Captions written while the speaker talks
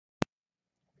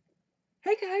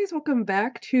Hey guys, welcome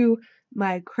back to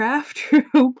my craft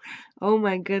room. Oh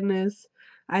my goodness.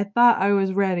 I thought I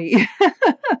was ready.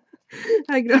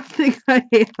 I don't think I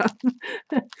am.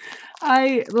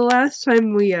 The last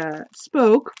time we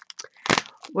spoke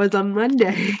was on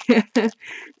Monday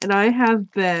and I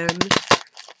have been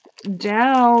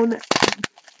down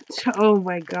oh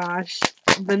my gosh.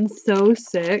 I've been so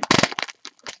sick.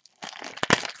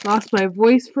 Lost my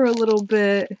voice for a little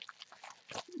bit.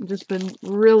 Just been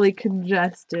really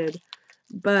congested.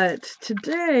 But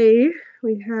today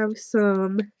we have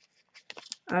some,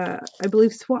 I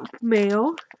believe, swap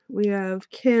mail. We have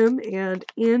Kim and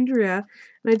Andrea,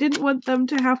 and I didn't want them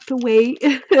to have to wait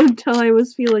until I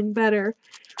was feeling better.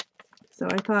 So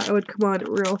I thought I would come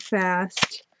on real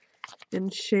fast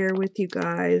and share with you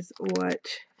guys what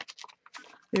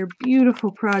their beautiful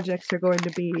projects are going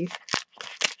to be.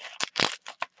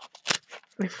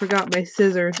 I forgot my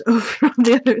scissors over on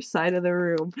the other side of the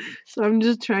room, so I'm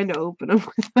just trying to open them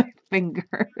with my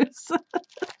fingers.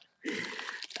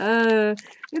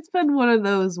 It's been one of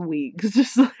those weeks.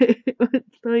 Just like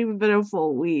it's not even been a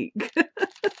full week.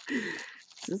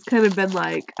 It's just kind of been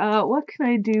like, what can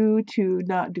I do to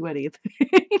not do anything?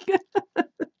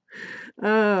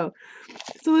 Oh,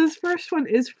 so this first one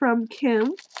is from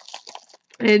Kim,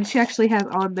 and she actually has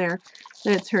on there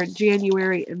that it's her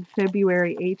January and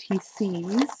February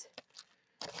ATCs.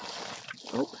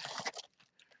 Oh.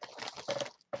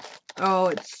 Oh,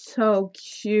 it's so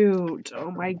cute. Oh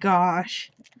my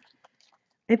gosh.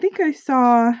 I think I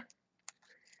saw.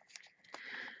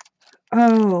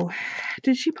 Oh,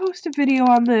 did she post a video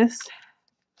on this?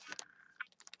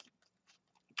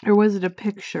 Or was it a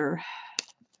picture?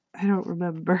 I don't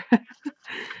remember.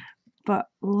 But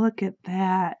look at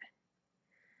that.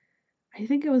 I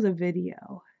think it was a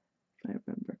video, if I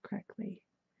remember correctly.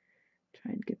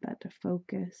 Try and get that to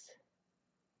focus.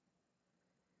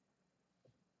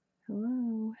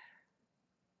 Hello.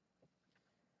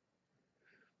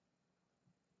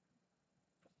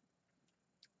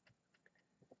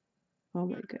 Oh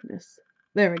my goodness.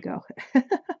 There we go.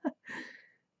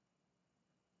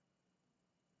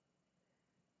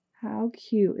 How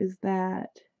cute is that?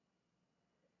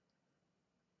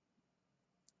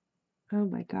 Oh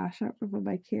my gosh, I don't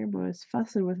remember my camera is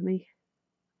fussing with me.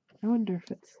 I wonder if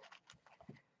it's,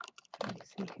 let me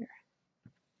see here.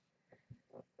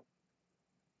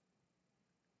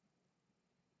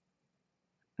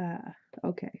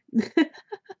 Okay.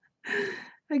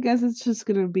 I guess it's just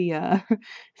gonna be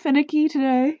finicky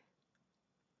today.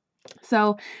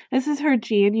 So this is her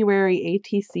January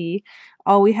ATC.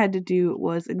 All we had to do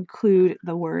was include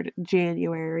the word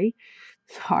January.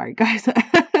 Sorry, guys.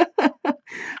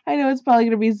 I know it's probably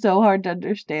gonna be so hard to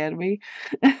understand me.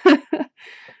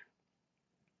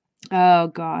 Oh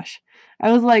gosh.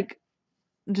 I was like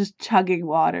just chugging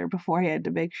water beforehand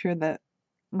to make sure that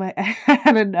I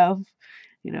had enough,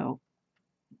 you know,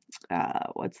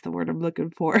 what's the word I'm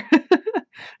looking for?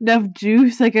 Enough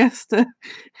juice, I guess, to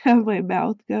have my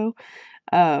mouth go.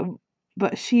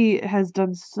 But she has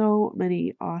done so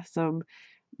many awesome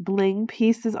bling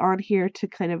pieces on here to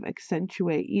kind of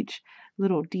accentuate each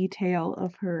little detail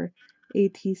of her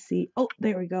ATC. Oh,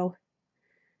 there we go.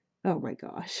 Oh my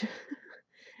gosh.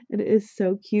 It is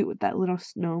so cute with that little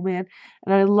snowman.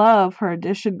 And I love her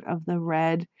addition of the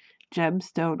red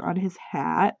gemstone on his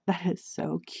hat. That is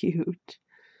so cute.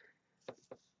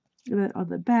 And then on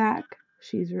the back,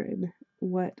 she's written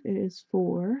what it is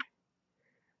for.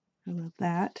 I love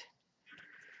that.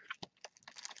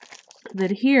 And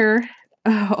then here,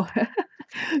 oh,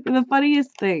 the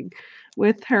funniest thing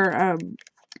with her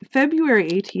February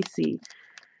ATC,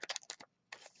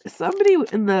 somebody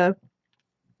in the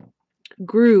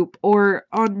group or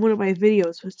on one of my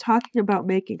videos was talking about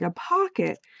making a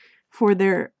pocket for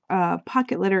their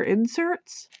pocket letter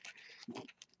inserts.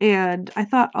 And I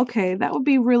thought, okay, that would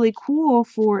be really cool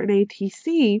for an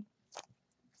ATC.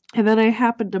 And then I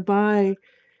happened to buy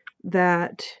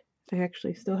that. I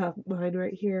actually still have mine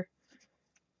right here,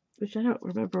 which I don't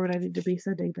remember when I need to be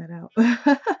sending that out.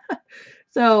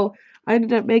 So I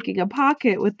ended up making a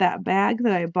pocket with that bag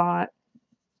that I bought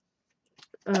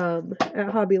at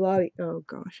Hobby Lobby. Oh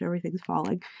gosh, everything's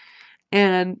falling.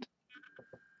 And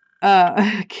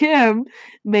Kim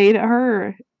made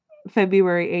her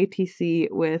February ATC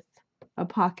with a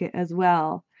pocket as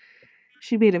well.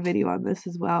 She made a video on this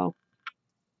as well,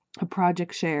 a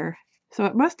project share. So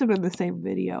it must have been the same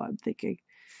video, I'm thinking.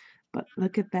 But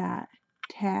look at that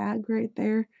tag right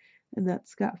there, and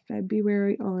that's got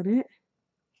February on it.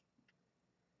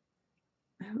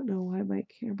 I don't know why my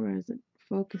camera isn't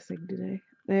focusing today.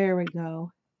 There we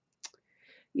go.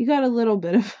 You got a little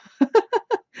bit of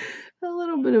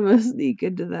a sneak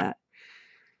into that.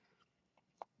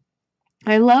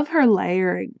 I love her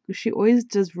layering. She always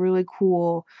does really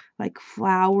cool, like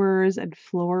flowers and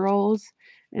florals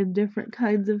and different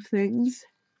kinds of things.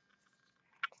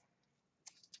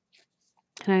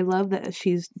 And I love that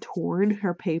she's torn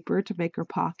her paper to make her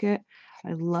pocket.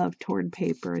 I love torn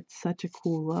paper. It's such a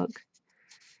cool look.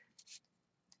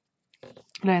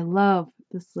 And I love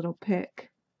this little pick.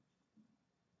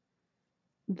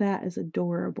 That is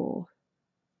adorable.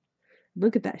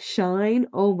 Look at that shine.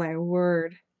 Oh my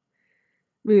word.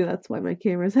 Maybe that's why my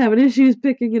camera's having issues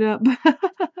picking it up.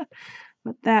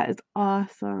 But that is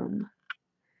awesome.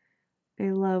 I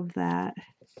love that.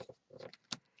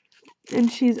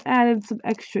 And she's added some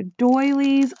extra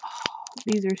doilies. Oh,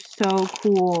 these are so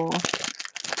cool.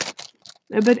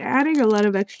 I've been adding a lot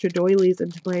of extra doilies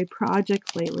into my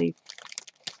projects lately.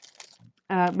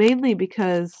 Mainly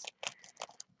because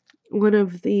one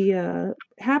of the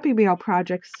Happy Mail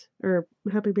projects, or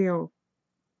Happy Mail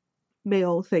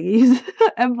mail thingies,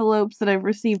 envelopes that I've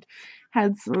received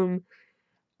had some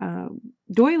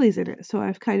doilies in it. So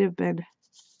I've kind of been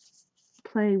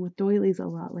playing with doilies a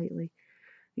lot lately.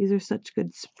 These are such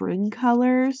good spring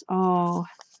colors. Oh,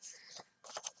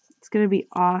 it's going to be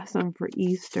awesome for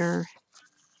Easter.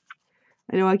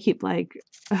 I know I keep like,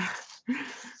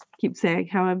 keep saying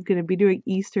how I'm going to be doing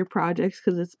Easter projects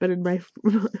because it's been in my,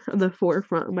 on the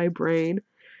forefront of my brain.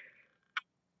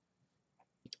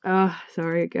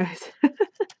 Sorry guys. I'm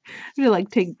going to like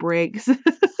take breaks.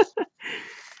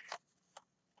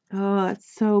 Oh,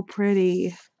 it's so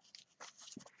pretty.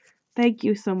 Thank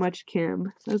you so much,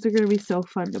 Kim. Those are going to be so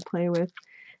fun to play with.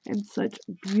 And such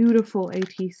beautiful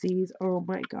ATCs. Oh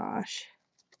my gosh.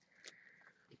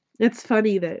 It's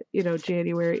funny that, you know,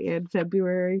 January and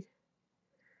February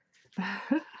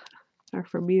are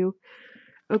from you.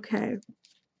 Okay.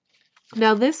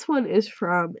 Now this one is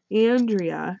from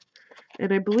Andrea.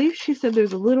 And I believe she said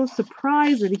there's a little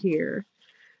surprise in here.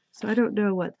 So I don't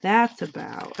know what that's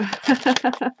about.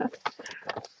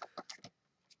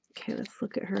 Okay, let's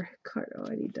look at her card. Oh,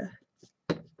 I need to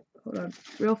hold on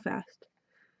real fast.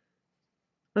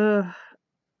 I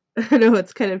know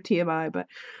it's kind of TMI, but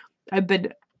I've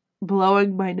been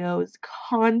blowing my nose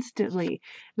constantly,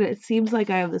 and it seems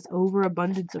like I have this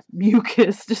overabundance of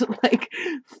mucus just like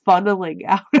funneling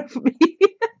out of me.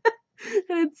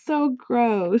 And it's so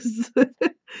gross.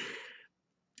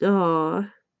 Oh,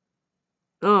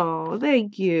 oh,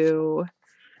 thank you.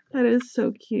 That is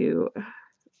so cute.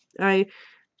 I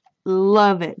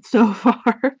love it so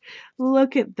far.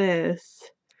 Look at this.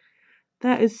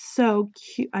 That is so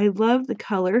cute. I love the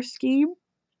color scheme.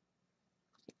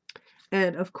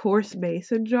 And of course,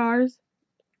 mason jars.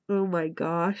 Oh my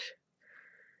gosh.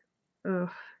 Oh,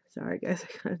 sorry guys, I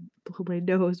gotta blow my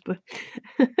nose, but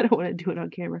I don't want to do it on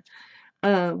camera.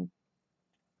 Come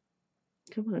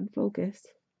on, focus.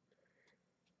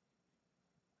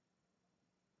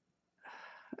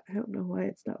 I don't know why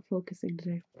it's not focusing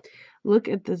today. Look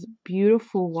at this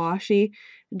beautiful washi,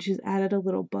 and she's added a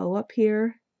little bow up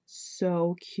here.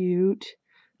 So cute.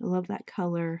 I love that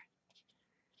color.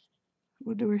 I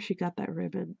wonder where she got that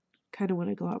ribbon. Kind of want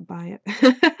to go out and buy it.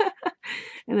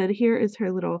 And then here is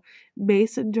her little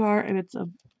mason jar, and it's a,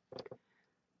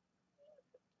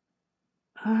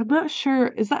 I'm not sure,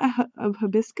 is that a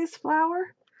hibiscus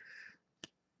flower?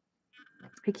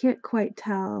 I can't quite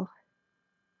tell.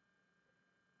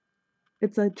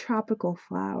 It's a tropical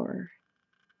flower.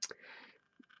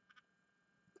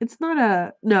 It's not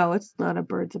a, no, it's not a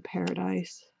birds of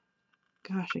paradise.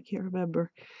 Gosh, I can't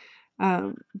remember.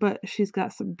 But she's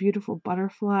got some beautiful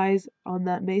butterflies on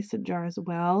that mason jar as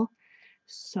well.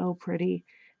 So pretty.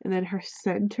 And then her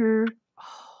center,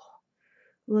 oh,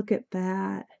 look at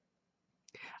that.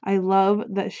 I love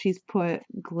that she's put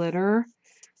glitter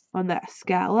on that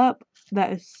scallop.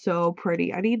 That is so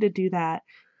pretty. I need to do that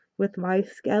with my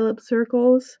scallop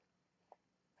circles.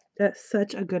 That's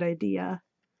such a good idea.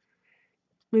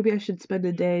 Maybe I should spend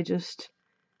a day just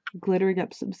glittering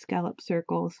up some scallop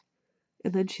circles.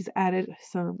 And then she's added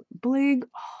some bling.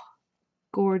 Oh,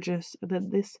 gorgeous. And then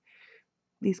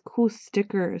these cool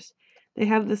stickers. They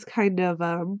have this kind of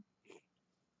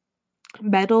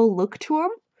metal look to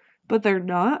them, but they're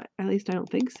not. At least I don't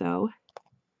think so.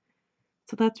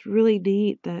 So that's really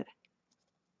neat that,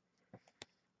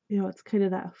 you know, it's kind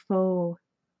of that faux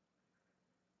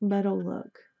metal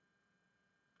look.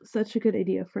 Such a good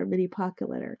idea for a mini pocket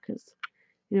letter because,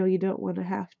 you know, you don't want to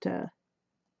have to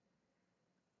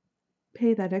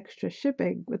pay that extra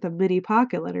shipping with a mini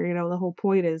pocket letter. You know, the whole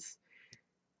point is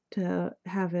to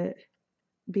have it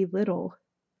be little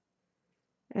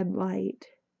and light.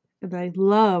 And I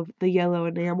love the yellow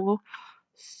enamel.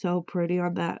 So pretty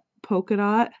on that polka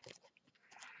dot.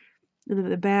 And then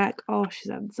the back, oh,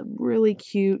 she's had some really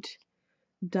cute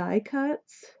die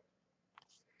cuts.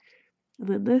 And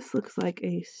then this looks like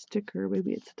a sticker.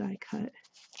 Maybe it's a die cut.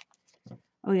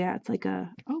 Oh yeah, it's like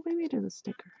a, oh, maybe it is a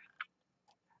sticker.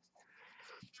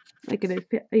 Like an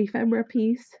ephemera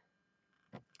piece.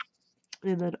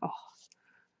 And then, oh,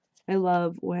 I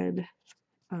love when,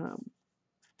 oh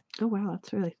wow,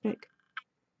 that's really thick.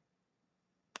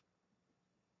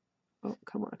 Oh,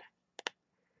 come on.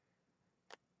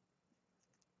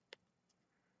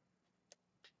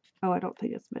 Oh, I don't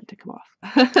think it's meant to come off.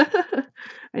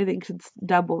 I think it's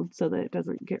doubled so that it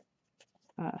doesn't get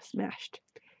smashed.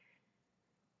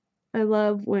 I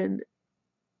love when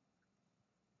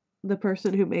the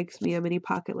person who makes me a mini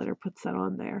pocket letter puts that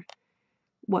on there.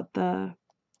 What the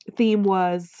theme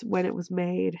was, when it was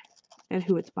made, and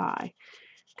who it's by.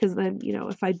 Because then, you know,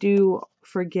 if I do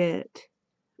forget,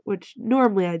 which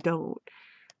normally I don't,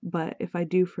 but if I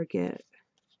do forget,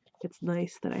 it's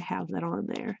nice that I have that on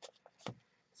there.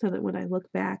 So that when I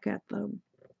look back at them,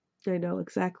 I know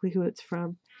exactly who it's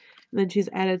from. And then she's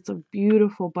added some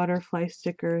beautiful butterfly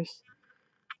stickers.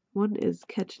 One is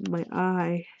catching my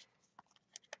eye.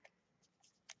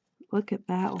 Look at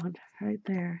that one right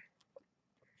there.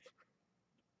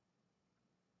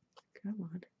 Come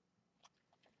on.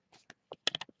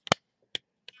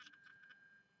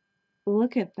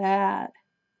 Look at that.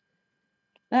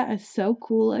 That is so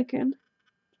cool looking.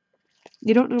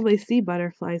 You don't normally see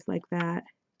butterflies like that.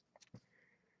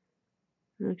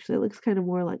 Actually, it looks kind of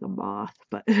more like a moth,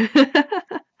 but you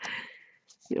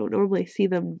don't normally see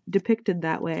them depicted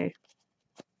that way.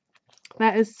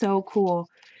 That is so cool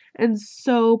and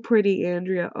so pretty,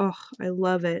 Andrea. Oh, I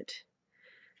love it.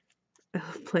 I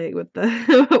love playing with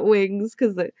the wings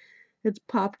because it's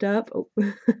popped up. Oh.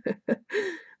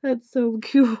 That's so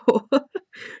cool. I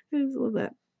just love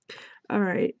that. All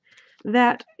right.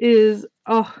 That is,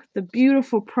 oh, the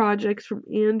beautiful projects from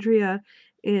Andrea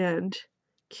and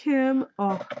Kim.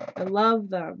 Oh, I love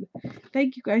them.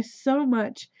 Thank you guys so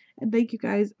much. And thank you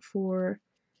guys for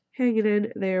hanging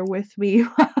in there with me.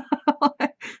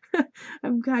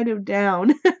 I'm kind of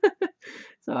down.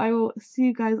 So I will see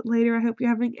you guys later. I hope you're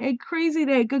having a crazy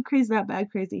day. Good crazy, not bad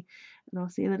crazy. And I'll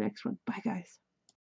see you in the next one. Bye, guys.